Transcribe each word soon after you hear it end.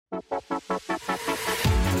Hey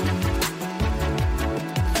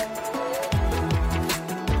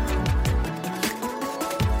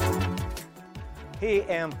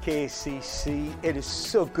MKCC, it is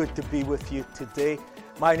so good to be with you today.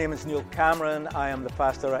 My name is Neil Cameron. I am the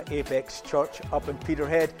pastor at Apex Church up in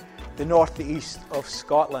Peterhead, the northeast of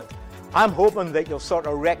Scotland. I'm hoping that you'll sort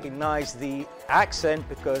of recognize the accent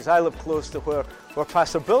because I live close to where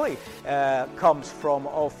Pastor Billy comes from,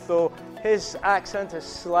 although his accent has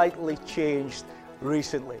slightly changed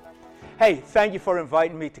recently. Hey, thank you for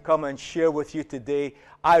inviting me to come and share with you today.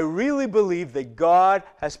 I really believe that God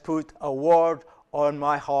has put a word on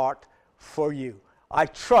my heart for you. I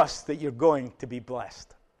trust that you're going to be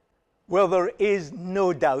blessed. Well, there is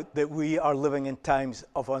no doubt that we are living in times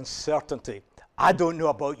of uncertainty. I don't know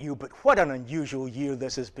about you, but what an unusual year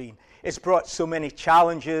this has been. It's brought so many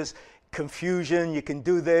challenges, confusion. You can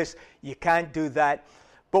do this, you can't do that.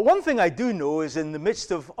 But one thing I do know is in the midst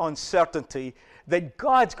of uncertainty, that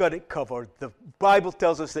God's got it covered. The Bible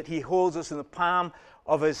tells us that He holds us in the palm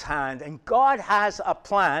of His hand, and God has a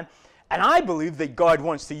plan. And I believe that God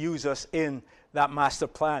wants to use us in that master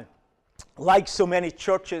plan. Like so many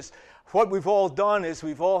churches, what we've all done is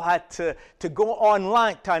we've all had to go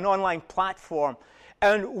online, to an online platform.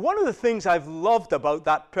 And one of the things I've loved about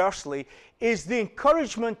that personally is the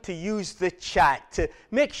encouragement to use the chat, to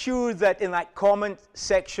make sure that in that comment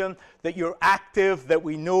section that you're active, that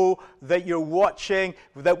we know that you're watching,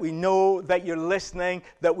 that we know that you're listening,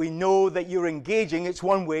 that we know that you're engaging. It's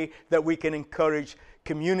one way that we can encourage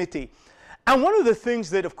community. And one of the things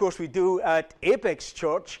that, of course, we do at Apex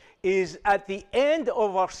Church is at the end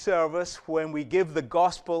of our service, when we give the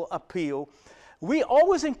gospel appeal, we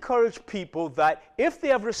always encourage people that if they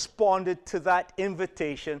have responded to that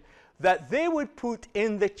invitation, that they would put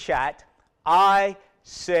in the chat, "I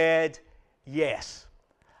said yes."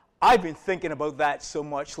 I've been thinking about that so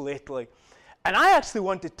much lately. And I actually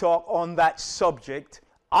want to talk on that subject.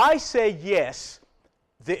 I said yes,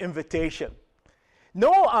 the invitation.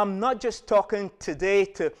 No, I'm not just talking today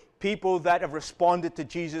to people that have responded to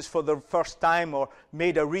Jesus for the first time or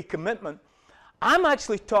made a recommitment. I'm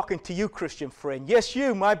actually talking to you, Christian friend. Yes,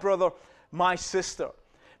 you, my brother, my sister.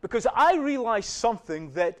 Because I realized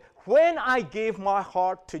something, that when I gave my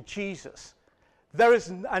heart to Jesus, there is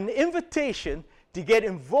an invitation to get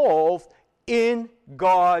involved in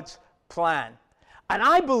God's plan. And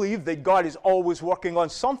I believe that God is always working on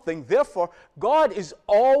something. Therefore, God is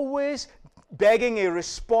always begging a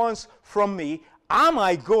response from me. Am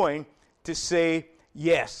I going to say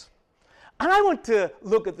yes? And I want to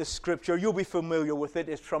look at the scripture. You'll be familiar with it.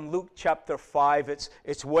 It's from Luke chapter 5.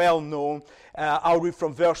 It's well known. I'll read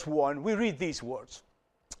from verse 1. We read these words.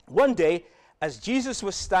 One day, as Jesus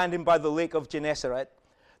was standing by the lake of Gennesaret,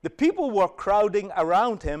 the people were crowding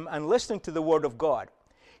around him and listening to the word of God.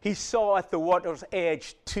 He saw at the water's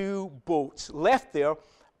edge 2 boats left there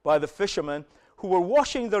by the fishermen who were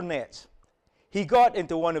washing their nets. He got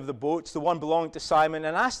into one of the boats, the one belonging to Simon,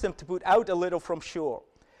 and asked him to put out a little from shore.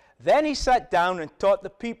 Then he sat down and taught the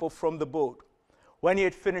people from the boat. When he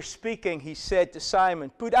had finished speaking, he said to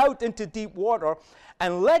Simon, "Put out into deep water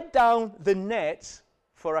and let down the nets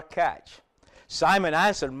for a catch." Simon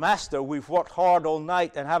answered, "Master, we've worked hard all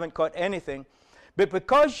night and haven't caught anything. But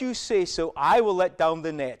because you say so, I will let down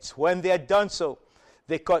the nets." When they had done so,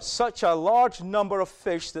 they caught such a large number of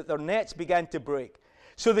fish that their nets began to break.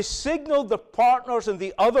 So they signaled their partners in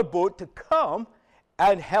the other boat to come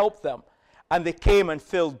and help them. And they came and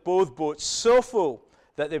filled both boats so full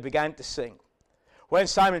that they began to sink. When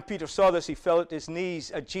Simon Peter saw this, he fell at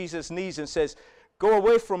Jesus' knees and says, "Go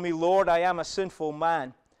away from me, Lord, I am a sinful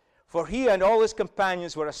man." For he and all his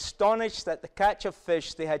companions were astonished at the catch of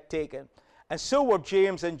fish they had taken. And so were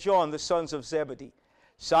James and John, the sons of Zebedee,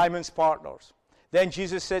 Simon's partners. Then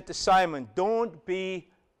Jesus said to Simon, "Don't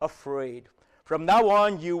be afraid. From now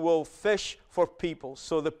on, you will fish for people."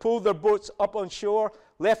 So they pulled their boats up on shore,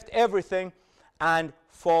 left everything, and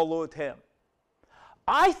followed him.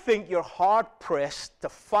 I think you're hard-pressed to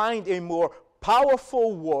find a more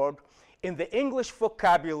powerful word in the English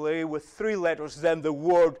vocabulary with 3 letters than the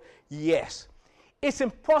word yes. It's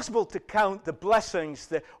impossible to count the blessings,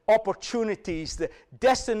 the opportunities, the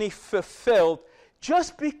destiny fulfilled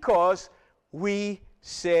just because we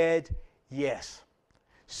said yes.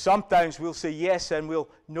 Sometimes we'll say yes and we'll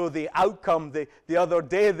know the outcome. The other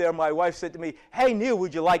day there, my wife said to me, "Hey, Neil,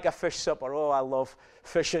 would you like a fish supper?" Oh, I love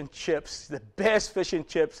fish and chips. The best fish and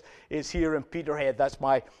chips is here in Peterhead. That's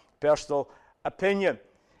my personal opinion.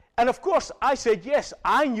 And of course, I said yes.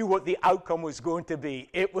 I knew what the outcome was going to be.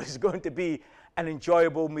 It was going to be an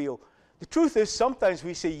enjoyable meal. The truth is, sometimes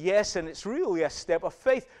we say yes, and it's really a step of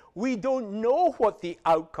faith. We don't know what the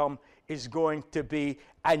outcome is going to be,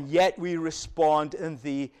 and yet we respond in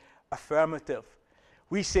the affirmative.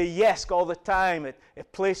 We say yes all the time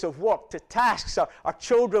at place of work, to tasks. Our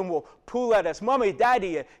children will pull at us. Mommy,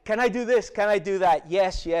 Daddy, can I do this? Can I do that?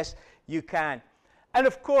 Yes, yes, you can. And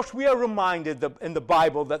of course, we are reminded in the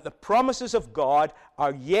Bible that the promises of God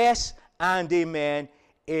are yes and amen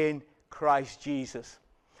in Christ Jesus.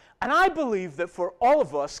 And I believe that for all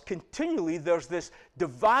of us, continually, there's this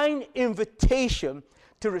divine invitation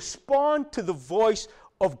to respond to the voice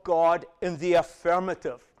of God in the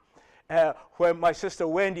affirmative. When my sister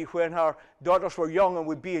Wendy, when her daughters were young and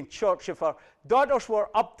would be in church, if her daughters were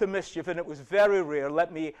up to mischief, and it was very rare,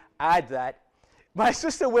 let me add that, my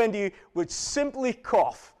sister Wendy would simply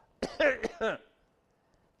cough.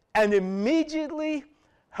 And immediately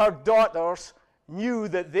her daughters knew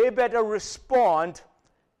that they better respond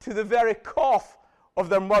to the very cough of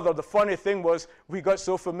their mother. The funny thing was, we got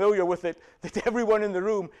so familiar with it that everyone in the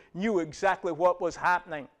room knew exactly what was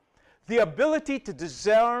happening. The ability to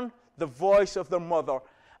discern the voice of their mother.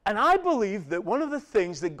 And I believe that one of the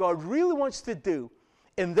things that God really wants to do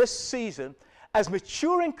in this season as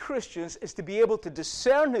maturing Christians is to be able to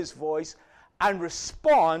discern his voice and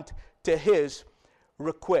respond to his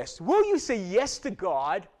request. Will you say yes to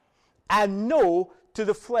God and no to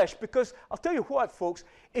the flesh? Because I'll tell you what, folks,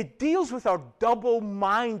 it deals with our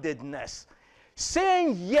double-mindedness.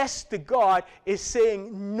 Saying yes to God is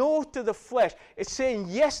saying no to the flesh. It's saying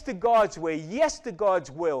yes to God's way, yes to God's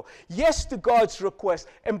will, yes to God's request.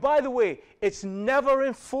 And by the way, it's never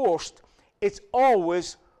enforced. It's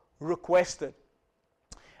always requested.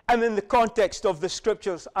 And in the context of the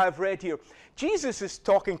scriptures I've read here, Jesus is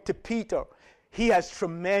talking to Peter. He has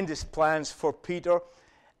tremendous plans for Peter.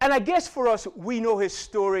 And I guess for us, we know his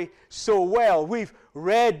story so well. We've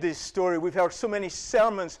read this story. We've heard so many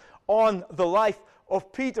sermons on the life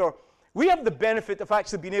of Peter. We have the benefit of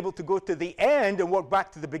actually being able to go to the end and work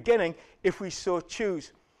back to the beginning if we so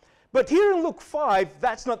choose. But here in Luke 5,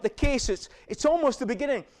 that's not the case. It's almost the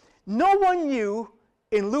beginning. No one knew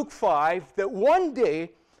in Luke 5 that one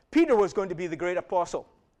day Peter was going to be the great apostle.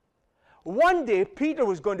 One day, Peter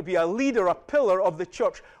was going to be a leader, a pillar of the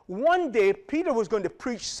church. One day, Peter was going to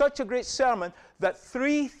preach such a great sermon that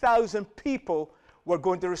 3,000 people were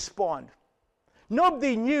going to respond.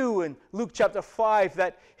 Nobody knew in Luke chapter 5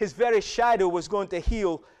 that his very shadow was going to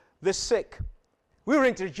heal the sick. We were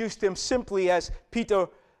introduced to him simply as Peter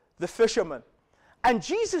the fisherman. And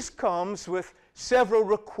Jesus comes with several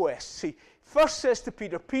requests. He first says to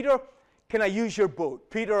Peter, Peter, can I use your boat?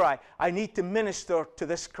 Peter, I need to minister to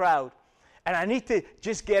this crowd. And I need to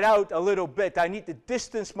just get out a little bit. I need to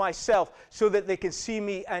distance myself so that they can see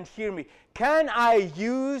me and hear me. Can I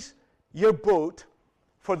use your boat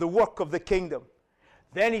for the work of the kingdom?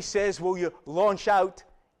 Then he says, will you launch out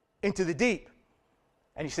into the deep?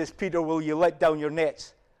 And he says, Peter, will you let down your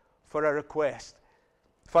nets for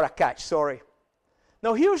a catch, sorry.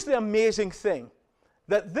 Now here's the amazing thing,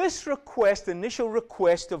 that this request, initial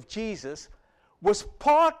request of Jesus, was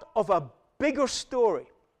part of a bigger story.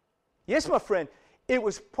 Yes, my friend, it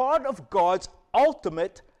was part of God's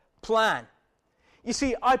ultimate plan. You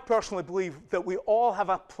see, I personally believe that we all have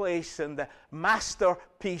a place in the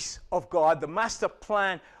masterpiece of God, the master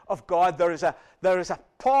plan of God. There is a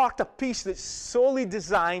part, a piece that's solely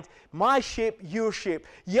designed, my shape, your shape.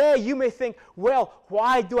 Yeah, you may think, well,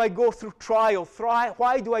 why do I go through trial?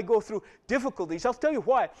 Why do I go through difficulties? I'll tell you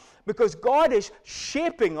why. Because God is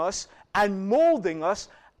shaping us and molding us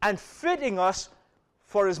and fitting us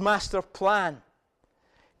for his master plan.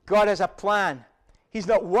 God has a plan. He's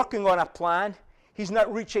not working on a plan. He's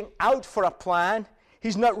not reaching out for a plan.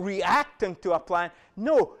 He's not reacting to a plan.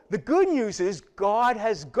 No, the good news is God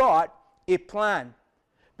has got a plan.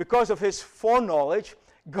 Because of his foreknowledge,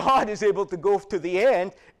 God is able to go to the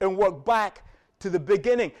end and work back to the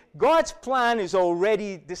beginning. God's plan is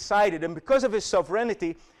already decided, and because of his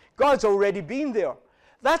sovereignty, God's already been there.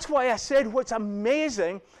 That's why I said what's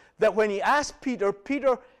amazing, that when he asked Peter,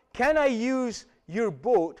 Peter, can I use your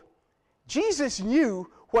boat? Jesus knew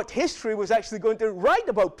what history was actually going to write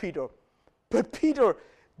about Peter. But Peter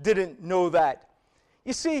didn't know that.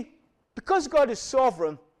 You see, because God is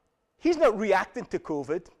sovereign, he's not reacting to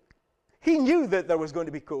COVID. He knew that there was going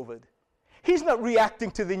to be COVID. He's not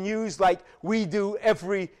reacting to the news like we do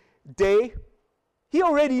every day. He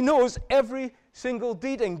already knows every single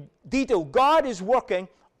detail. God is working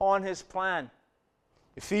on his plan.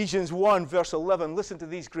 Ephesians 1, verse 11, listen to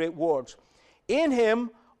these great words. In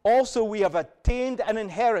him also we have attained an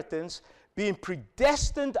inheritance, being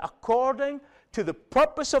predestined according to the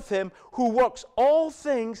purpose of him who works all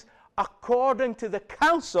things according to the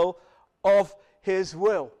counsel of his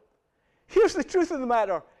will. Here's the truth of the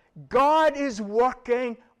matter. God is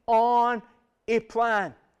working on a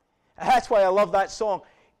plan. That's why I love that song.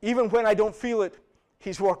 Even when I don't feel it,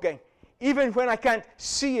 he's working. Even when I can't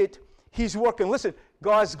see it, he's working. Listen,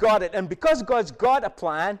 God's got it. And because God's got a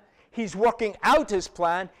plan, he's working out his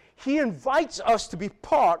plan. He invites us to be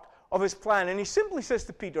part of his plan. And he simply says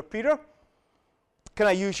to Peter, Peter, can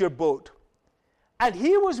I use your boat? And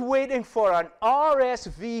he was waiting for an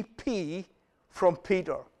RSVP from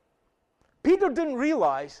Peter. Peter didn't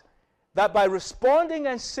realize that by responding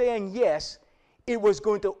and saying yes, it was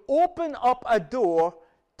going to open up a door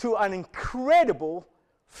to an incredible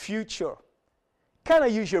future. Can I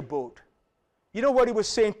use your boat? You know what he was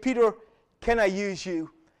saying? Peter, can I use you?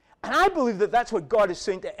 And I believe that that's what God is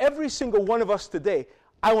saying to every single one of us today.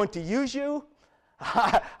 I want to use you.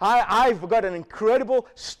 I've got an incredible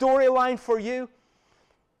storyline for you.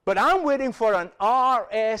 But I'm waiting for an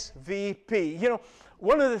RSVP. You know,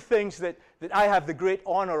 one of the things that I have the great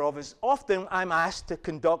honor of is often I'm asked to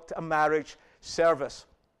conduct a marriage service.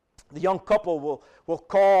 The young couple will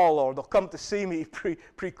call or they'll come to see me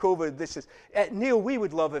pre-COVID. This is, Neil, we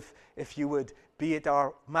would love if you would be at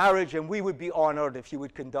our marriage, and we would be honored if you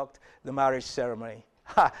would conduct the marriage ceremony.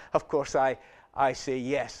 Of course, I say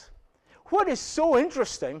yes. What is so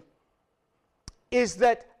interesting is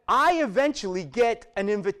that I eventually get an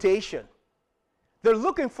invitation. They're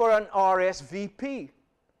looking for an RSVP.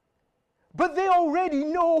 But they already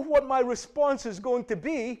know what my response is going to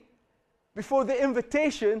be before the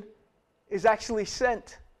invitation is actually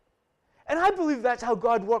sent. And I believe that's how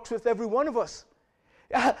God works with every one of us.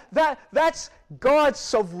 That's God's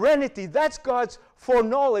sovereignty. That's God's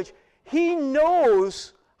foreknowledge. He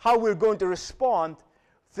knows how we're going to respond.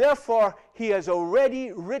 Therefore, he has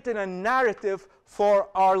already written a narrative for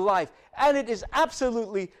our life. And it is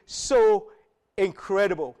absolutely so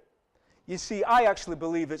incredible. You see, I actually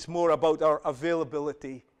believe it's more about our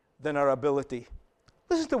availability than our ability.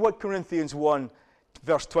 Listen to what Corinthians 1,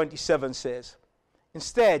 verse 27 says.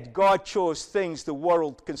 Instead, God chose things the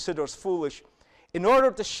world considers foolish in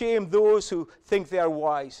order to shame those who think they are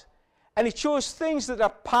wise. And he chose things that are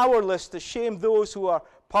powerless to shame those who are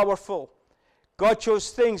powerful. God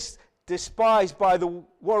chose things despised by the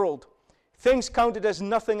world, things counted as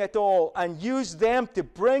nothing at all, and used them to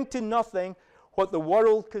bring to nothing what the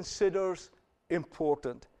world considers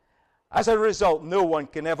important. As a result, no one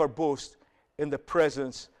can ever boast in the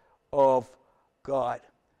presence of God.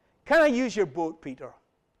 Can I use your boat, Peter?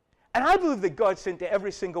 And I believe that God said to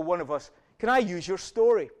every single one of us, can I use your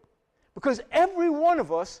story? Because every one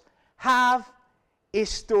of us have a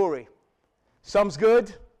story. Some's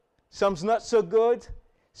good, some's not so good.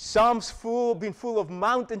 Some's been full of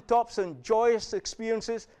mountaintops and joyous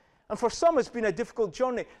experiences. And for some, it's been a difficult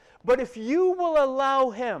journey. But if you will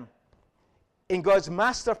allow him in God's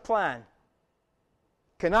master plan,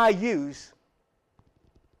 can I use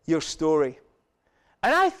your story?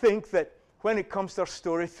 And I think that when it comes to our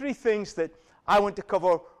story, three things that I want to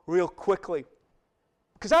cover real quickly.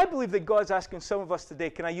 Because I believe that God's asking some of us today,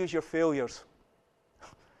 can I use your failures?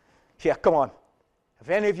 Yeah, come on. Have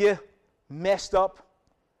any of you messed up?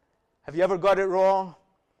 Have you ever got it wrong?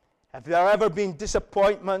 Have there ever been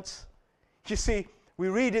disappointments? You see, we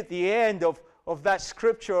read at the end of that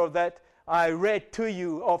scripture that I read to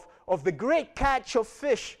you of the great catch of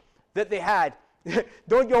fish that they had.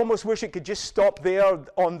 Don't you almost wish it could just stop there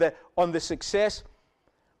on the success?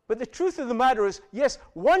 But the truth of the matter is, yes,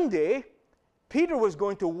 one day Peter was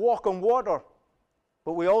going to walk on water.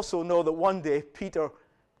 But we also know that one day Peter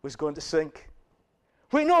was going to sink.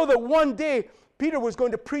 We know that one day Peter was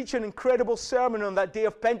going to preach an incredible sermon on that day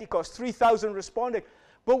of Pentecost, 3,000 responding.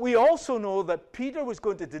 But we also know that Peter was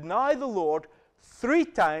going to deny the Lord 3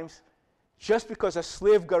 times just because a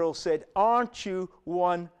slave girl said, aren't you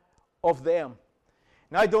one of them?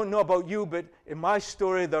 Now, I don't know about you, but in my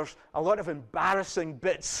story, there's a lot of embarrassing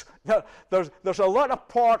bits. There's a lot of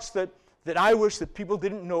parts that I wish that people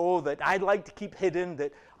didn't know, that I'd like to keep hidden,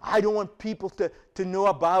 that I don't want people to know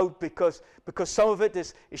about because some of it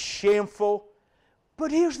is shameful.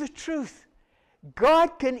 But here's the truth.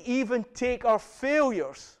 God can even take our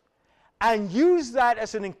failures and use that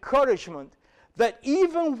as an encouragement that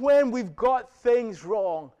even when we've got things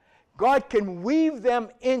wrong, God can weave them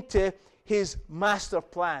into his master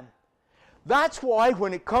plan. That's why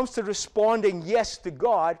when it comes to responding yes to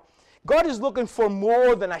God, God is looking for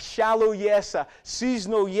more than a shallow yes, a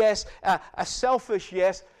seasonal yes, a selfish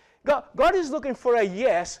yes. God is looking for a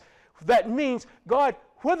yes that means, God,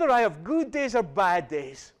 whether I have good days or bad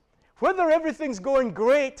days, whether everything's going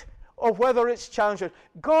great or whether it's challenging,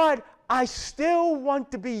 God, I still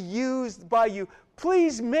want to be used by you.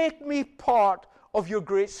 Please make me part of your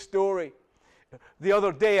great story. The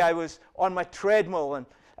other day I was on my treadmill,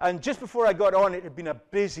 and just before I got on, it had been a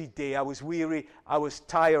busy day. I was weary, I was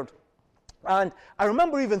tired. And I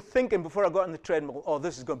remember even thinking before I got on the treadmill, oh,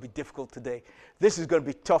 this is going to be difficult today. This is going to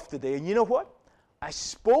be tough today. And you know what? I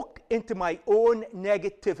spoke into my own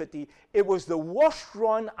negativity. It was the worst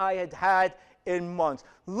run I had had in months.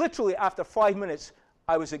 Literally, after 5 minutes,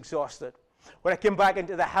 I was exhausted. When I came back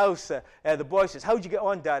into the house, the boy says, how'd you get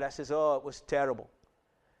on, Dad? I says, oh, it was terrible.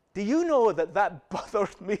 Do you know that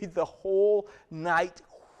bothered me the whole night?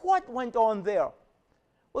 What went on there?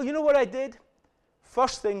 Well, you know what I did?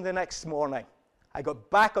 First thing the next morning, I got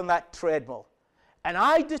back on that treadmill, and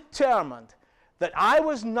I determined that I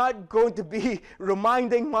was not going to be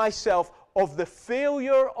reminding myself of the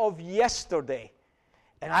failure of yesterday.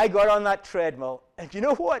 And I got on that treadmill, and you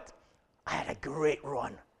know what? I had a great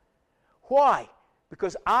run. Why?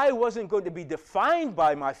 Because I wasn't going to be defined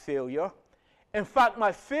by my failure. In fact,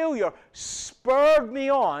 my failure spurred me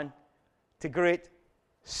on to great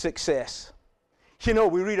success. You know,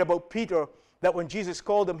 we read about Peter, that when Jesus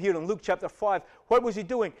called him here in Luke chapter 5, what was he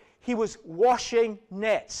doing? He was washing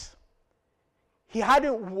nets. He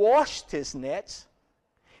hadn't washed his nets.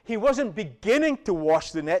 He wasn't beginning to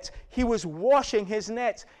wash the nets. He was washing his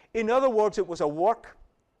nets. In other words, it was a work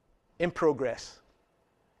in progress.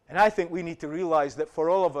 And I think we need to realize that for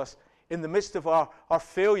all of us, in the midst of our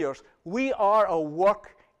failures, we are a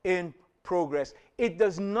work in progress. It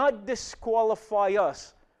does not disqualify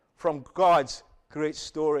us from God's great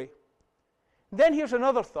story. Then here's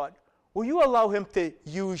another thought. Will you allow him to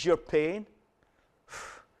use your pain?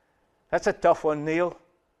 That's a tough one, Neil.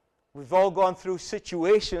 We've all gone through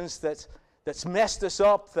situations that's messed us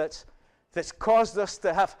up, that's caused us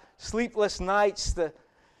to have sleepless nights, the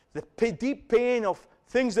deep pain of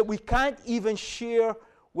things that we can't even share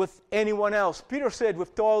with anyone else. Peter said,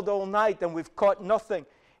 we've toiled all night and we've caught nothing.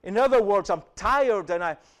 In other words, I'm tired and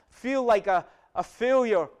I feel like a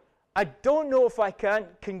failure. I don't know if I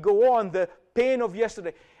can go on, the pain of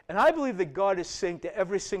yesterday. And I believe that God is saying to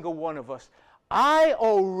every single one of us, I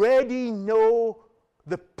already know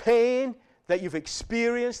the pain that you've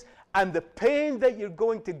experienced and the pain that you're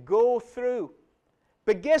going to go through.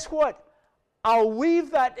 But guess what? I'll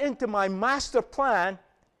weave that into my master plan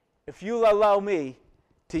if you'll allow me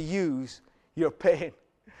to use your pain.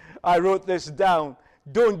 I wrote this down.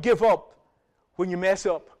 Don't give up when you mess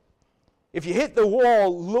up. If you hit the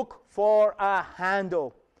wall, look for a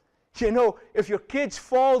handle. You know, if your kids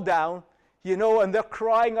fall down, you know, and they're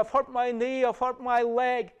crying, I've hurt my knee, I've hurt my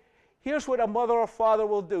leg. Here's what a mother or father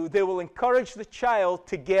will do. They will encourage the child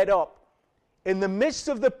to get up. In the midst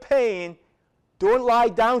of the pain, don't lie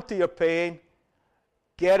down to your pain.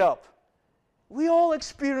 Get up. We all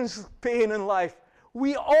experience pain in life.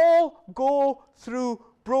 We all go through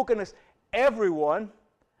brokenness. Everyone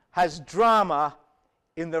has drama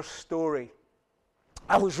in their story.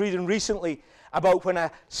 I was reading recently about when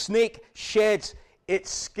a snake sheds its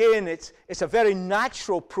skin. It's a very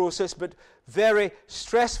natural process, but very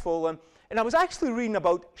stressful. And I was actually reading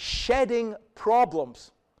about shedding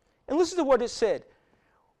problems. And listen to what it said.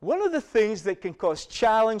 One of the things that can cause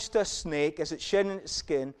challenge to a snake as it's shedding its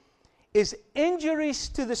skin is injuries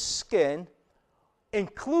to the skin,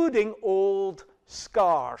 including old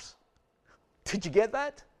scars. Did you get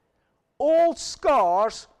that? Old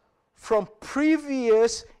scars from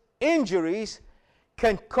previous injuries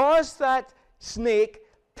can cause that snake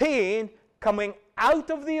pain coming out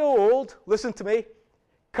of the old, listen to me,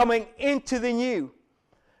 coming into the new.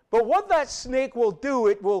 But what that snake will do,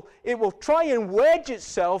 it will try and wedge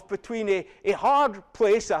itself between a hard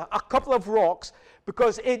place, a couple of rocks,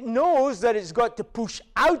 because it knows that it's got to push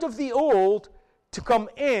out of the old to come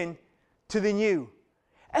in to the new.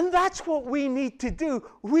 And that's what we need to do.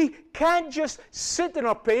 We can't just sit in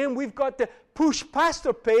our pain. We've got to push past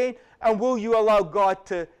our pain, and will you allow God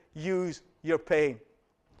to use your pain?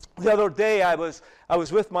 The other day I was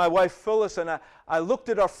with my wife Phyllis, and I looked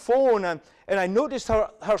at her phone, and I noticed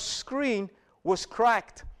her screen was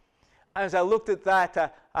cracked. As I looked at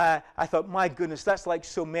that, I thought, my goodness, that's like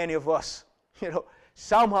so many of us. You know,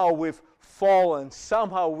 somehow we've fallen,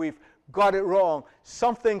 somehow we've got it wrong,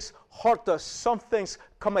 something's hurt us, something's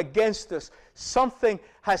come against us, something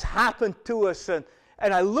has happened to us. And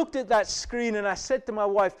I looked at that screen and I said to my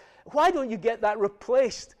wife, why don't you get that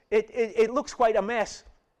replaced? It looks quite a mess.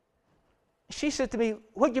 She said to me,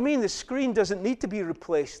 what do you mean the screen doesn't need to be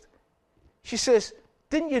replaced? She says,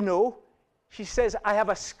 didn't you know? She says, I have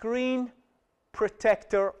a screen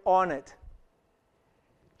protector on it.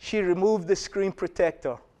 She removed the screen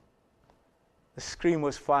protector. The screen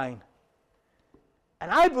was fine.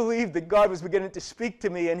 And I believed that God was beginning to speak to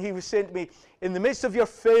me, and he was saying to me, in the midst of your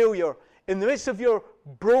failure, in the midst of your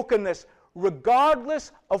brokenness,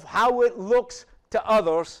 regardless of how it looks to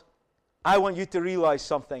others, I want you to realize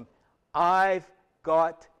something. I've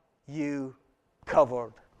got you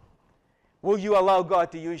covered. Will you allow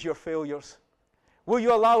God to use your failures? Will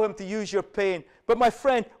you allow him to use your pain? But my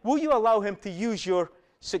friend, will you allow him to use your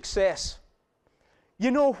success? You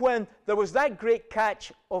know, when there was that great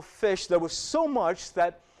catch of fish, there was so much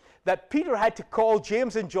that Peter had to call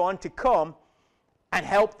James and John to come and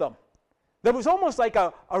help them. There was almost like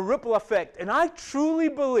a ripple effect. And I truly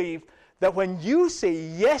believe that when you say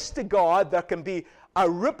yes to God, there can be a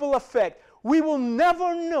ripple effect. We will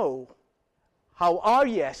never know how our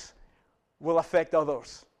yes will affect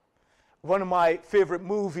others. One of my favorite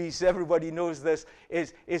movies, everybody knows this,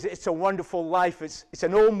 is It's a Wonderful Life. It's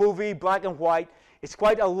an old movie, black and white. It's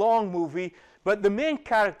quite a long movie, but the main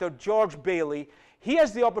character, George Bailey, he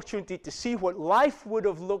has the opportunity to see what life would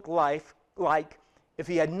have looked like if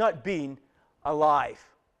he had not been alive.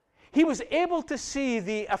 He was able to see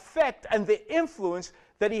the effect and the influence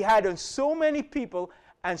that he had on so many people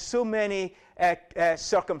and so many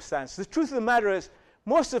circumstances. The truth of the matter is,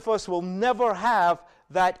 most of us will never have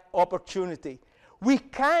that opportunity. We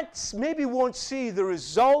maybe won't see the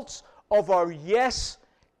results of our yes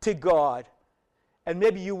to God. And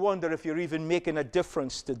maybe you wonder if you're even making a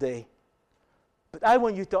difference today. But I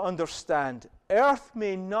want you to understand, earth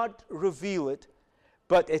may not reveal it,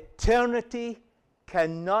 but eternity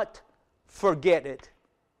cannot forget it.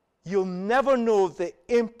 You'll never know the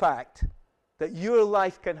impact that your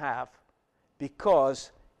life can have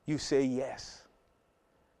because you say yes.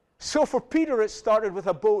 So for Peter, it started with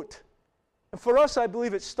a boat. And for us, I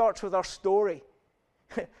believe it starts with our story.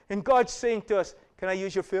 And God's saying to us, can I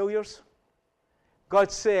use your failures?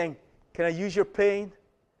 God's saying, can I use your pain?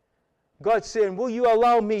 God's saying, will you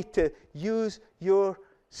allow me to use your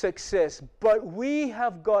success? But we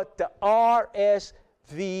have got to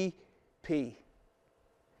RSVP.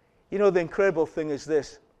 You know, the incredible thing is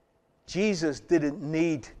this. Jesus didn't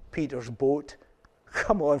need Peter's boat.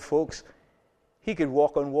 Come on, folks. He could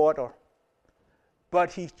walk on water.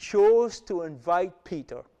 But he chose to invite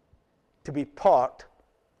Peter to be part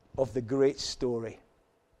of the great story.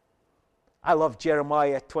 I love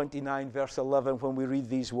Jeremiah 29, verse 11, when we read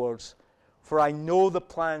these words. For I know the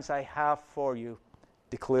plans I have for you,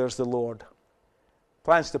 declares the Lord.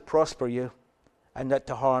 Plans to prosper you and not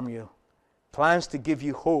to harm you. Plans to give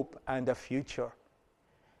you hope and a future.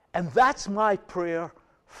 And that's my prayer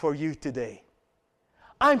for you today.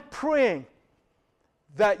 I'm praying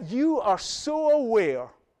that you are so aware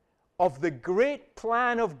of the great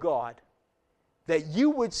plan of God that you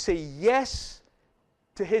would say yes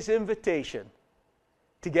to his invitation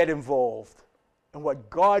to get involved in what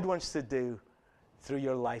God wants to do through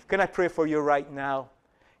your life. Can I pray for you right now?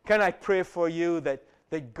 Can I pray for you that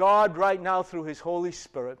God right now through his Holy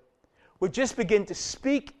Spirit would just begin to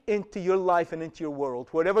speak into your life and into your world,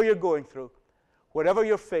 whatever you're going through, whatever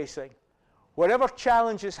you're facing, whatever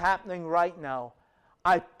challenge is happening right now.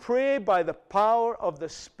 I pray by the power of the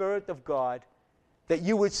Spirit of God that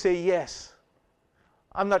you would say yes.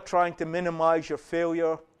 I'm not trying to minimize your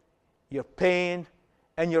failure, your pain,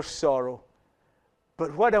 and your sorrow.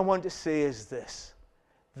 But what I want to say is this,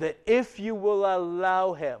 that if you will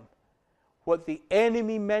allow him, what the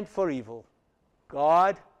enemy meant for evil,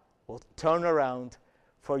 God will turn around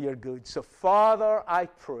for your good. So, Father, I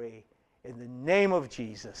pray in the name of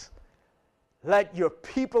Jesus, let your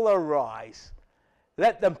people arise.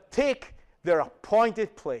 Let them take their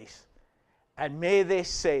appointed place. And may they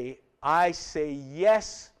say, I say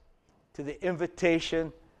yes to the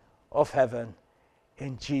invitation of heaven.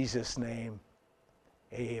 In Jesus' name,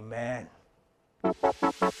 amen.